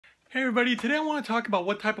Hey everybody, today I want to talk about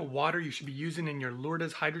what type of water you should be using in your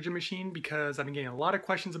Lourdes hydrogen machine because I've been getting a lot of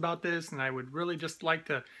questions about this and I would really just like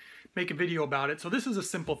to make a video about it. So this is a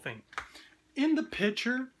simple thing. In the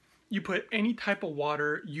pitcher, you put any type of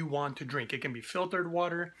water you want to drink. It can be filtered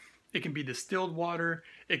water, it can be distilled water,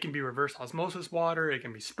 it can be reverse osmosis water, it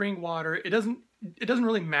can be spring water. It doesn't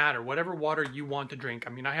really matter, whatever water you want to drink. I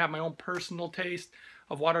mean, I have my own personal taste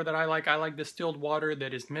of water that I like. I like distilled water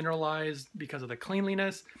that is mineralized because of the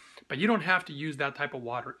cleanliness, but you don't have to use that type of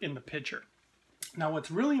water in the pitcher. Now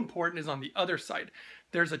what's really important is on the other side.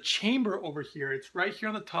 There's a chamber over here. It's right here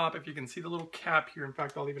on the top. If you can see the little cap here. In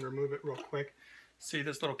fact, I'll even remove it real quick. See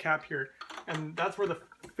this little cap here. And that's where the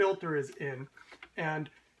filter is in. And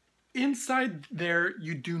inside there,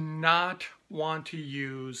 you do not want to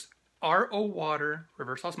use RO water,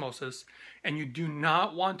 reverse osmosis, and you do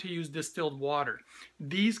not want to use distilled water.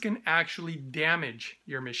 These can actually damage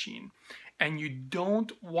your machine. And you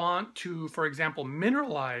don't want to, for example,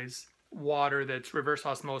 mineralize water that's reverse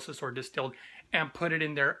osmosis or distilled and put it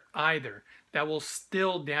in there either. That will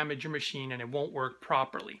still damage your machine and it won't work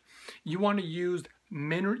properly. You want to use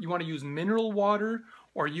mineral water,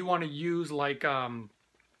 or you want to use like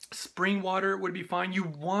spring water would be fine. You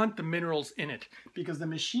want the minerals in it because the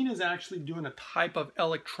machine is actually doing a type of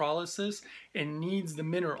electrolysis and needs the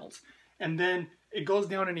minerals. And then it goes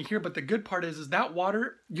down into here, but the good part is that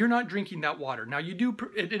water, you're not drinking that water. Now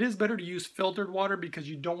it is better to use filtered water because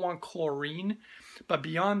you don't want chlorine, but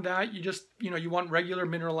beyond that, you want regular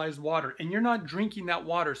mineralized water and you're not drinking that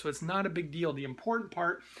water, so it's not a big deal. The important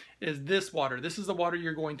part is this water. This is the water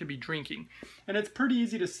you're going to be drinking. And it's pretty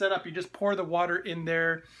easy to set up. You just pour the water in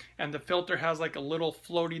there and the filter has like a little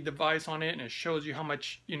floaty device on it and it shows you how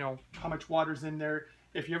much water's in there.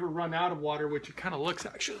 If you ever run out of water, which it kind of looks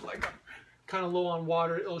actually like kind of low on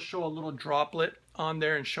water, it'll show a little droplet on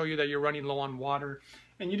there and show you that you're running low on water.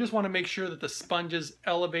 And you just want to make sure that the sponge is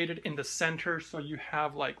elevated in the center, so you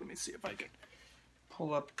have like, let me see if I can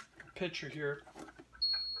pull up a picture here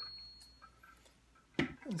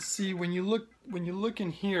and see when you look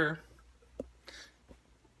in here,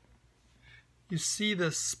 you see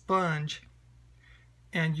the sponge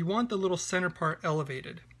and you want the little center part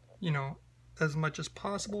elevated, as much as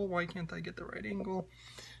possible. Why can't I get the right angle?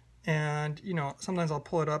 And sometimes I'll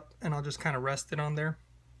pull it up and I'll just kind of rest it on there.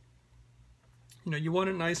 You want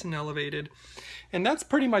it nice and elevated, and that's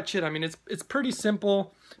pretty much it. I mean, it's pretty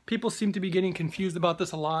simple. People seem to be getting confused about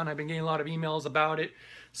this a lot, and I've been getting a lot of emails about it.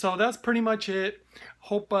 So that's pretty much it.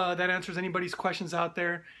 Hope that answers anybody's questions out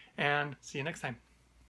there, and see you next time.